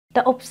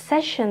The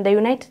obsession the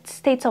United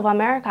States of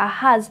America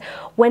has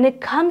when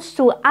it comes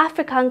to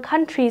African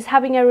countries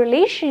having a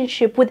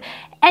relationship with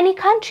any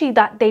country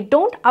that they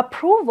don't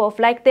approve of,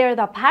 like they're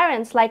the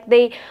parents, like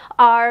they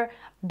are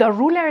the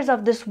rulers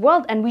of this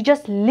world and we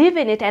just live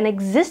in it and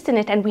exist in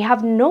it and we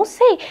have no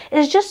say,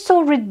 is just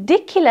so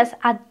ridiculous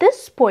at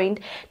this point.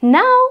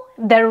 Now,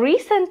 the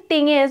recent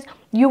thing is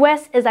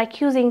US is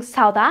accusing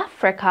South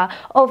Africa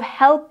of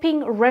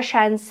helping Russia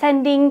and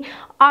sending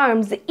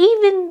arms,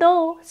 even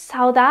though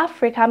South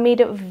Africa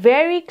made it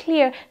very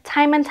clear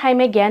time and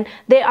time again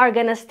they are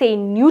gonna stay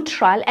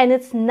neutral and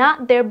it's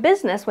not their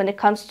business when it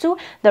comes to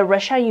the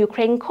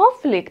Russia-Ukraine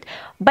conflict.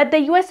 But the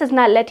US is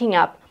not letting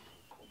up.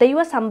 The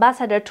US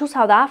ambassador to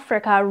South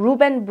Africa,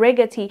 Ruben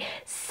Brigetti,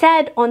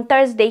 said on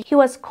Thursday he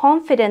was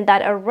confident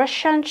that a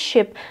Russian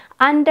ship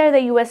under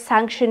the US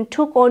sanction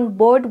took on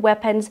board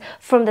weapons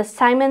from the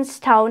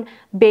Simonstown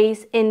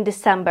base in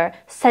December,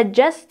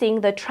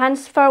 suggesting the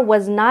transfer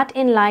was not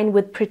in line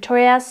with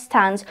Pretoria's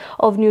stance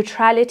of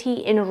neutrality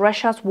in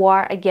Russia's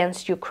war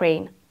against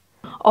Ukraine.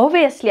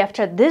 Obviously,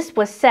 after this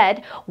was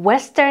said,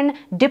 Western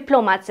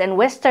diplomats and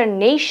Western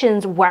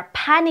nations were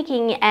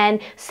panicking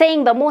and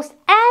saying the most,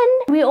 and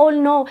we all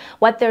know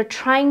what they're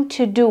trying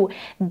to do.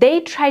 They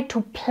try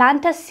to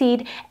plant a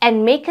seed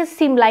and make it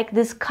seem like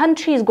this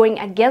country is going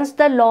against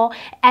the law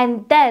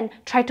and then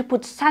try to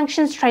put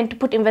sanctions, trying to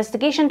put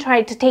investigation,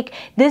 try to take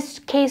this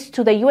case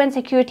to the UN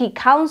Security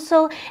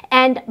Council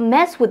and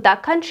mess with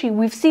that country.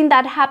 We've seen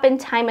that happen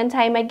time and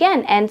time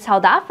again, and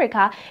South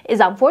Africa is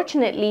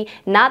unfortunately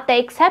not the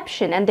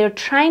exception, and they're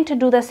trying to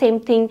do the same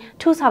thing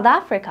to South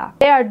Africa.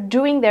 They are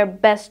doing their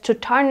best to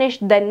tarnish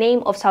the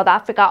name of South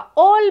Africa,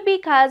 all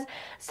because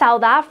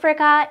South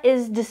Africa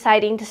is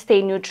deciding to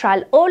stay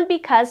neutral, all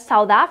because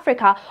South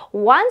Africa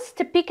wants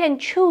to pick and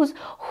choose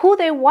who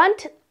they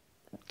want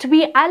to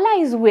be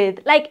allies with.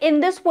 Like, in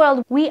this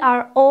world, we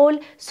are all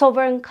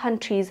sovereign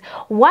countries.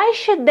 Why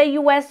should the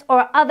US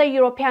or other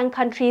European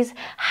countries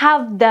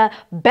have the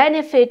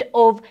benefit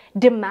of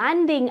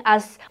demanding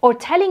us or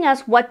telling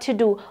us what to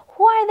do?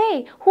 Who are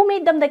they? Who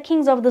made them the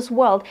kings of this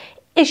world?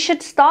 It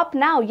should stop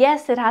now.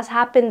 Yes, it has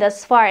happened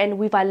thus far and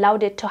we've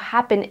allowed it to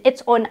happen.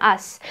 It's on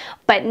us.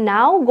 But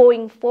now,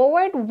 going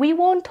forward, we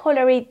won't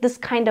tolerate this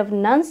kind of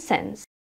nonsense.